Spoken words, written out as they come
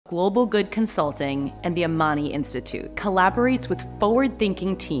Global Good Consulting and the Amani Institute collaborates with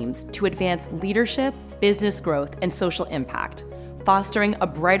forward-thinking teams to advance leadership, business growth, and social impact, fostering a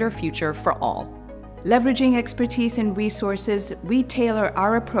brighter future for all. Leveraging expertise and resources, we tailor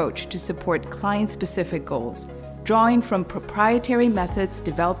our approach to support client-specific goals, drawing from proprietary methods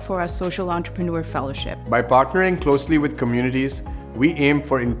developed for our Social Entrepreneur Fellowship. By partnering closely with communities, we aim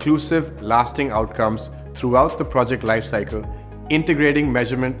for inclusive, lasting outcomes throughout the project lifecycle, integrating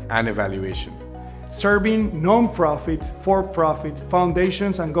measurement and evaluation. Serving non-profits, for-profits,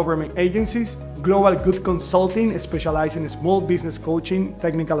 foundations, and government agencies, Global Good Consulting specializes in small business coaching,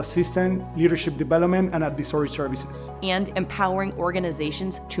 technical assistance, leadership development, and advisory services. And empowering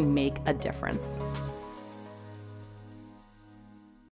organizations to make a difference.